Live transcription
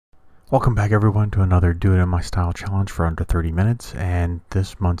Welcome back everyone to another Do It In My Style challenge for under 30 minutes, and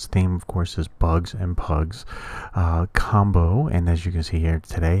this month's theme of course is bugs and pugs combo. And as you can see here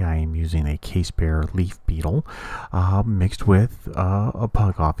today, I am using a case bear leaf beetle mixed with a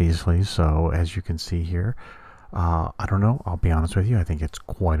pug, obviously. So as you can see here, I don't know, I'll be honest with you, I think it's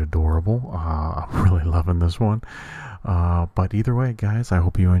quite adorable. I'm really loving this one, but either way guys, I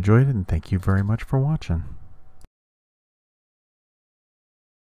hope you enjoyed it and thank you very much for watching.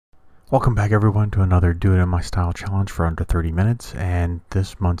 Welcome back everyone to another Do It In My Style challenge for under 30 minutes, and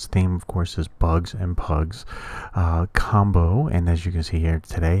this month's theme of course is bugs and pugs combo. And as you can see here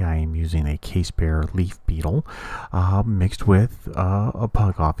today, I am using a case bear leaf beetle mixed with a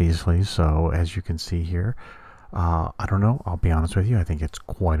pug, obviously. So as you can see here, I don't know, I'll be honest with you, I think it's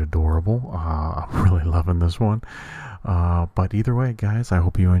quite adorable. I'm really loving this one, but either way guys, I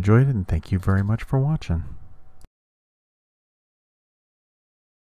hope you enjoyed it and thank you very much for watching.